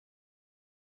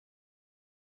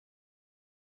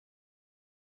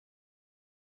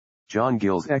John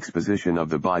Gill's Exposition of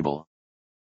the Bible.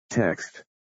 Text.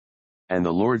 And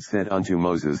the Lord said unto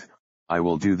Moses, I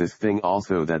will do this thing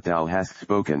also that thou hast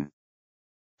spoken.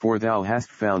 For thou hast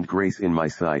found grace in my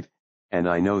sight, and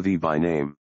I know thee by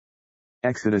name.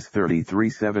 Exodus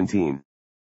 33:17.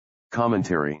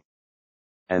 Commentary.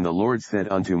 And the Lord said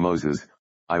unto Moses,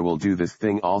 I will do this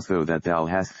thing also that thou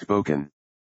hast spoken.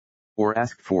 Or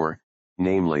asked for,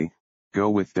 namely, go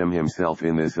with them himself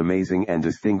in this amazing and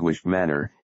distinguished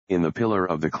manner, in the pillar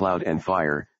of the cloud and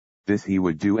fire. This he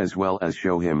would do as well as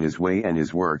show him his way and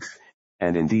his works,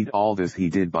 and indeed all this he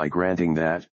did by granting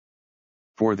that.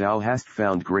 For thou hast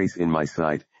found grace in my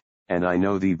sight, and I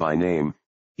know thee by name.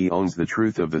 He owns the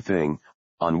truth of the thing,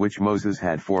 on which Moses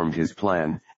had formed his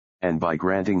plan, and by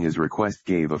granting his request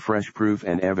gave a fresh proof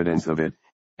and evidence of it.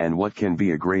 And what can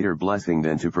be a greater blessing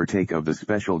than to partake of the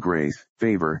special grace,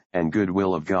 favor, and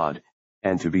goodwill of God,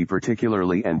 and to be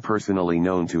particularly and personally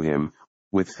known to him,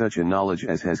 with such a knowledge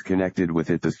as has connected with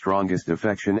it the strongest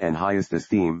affection and highest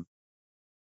esteem?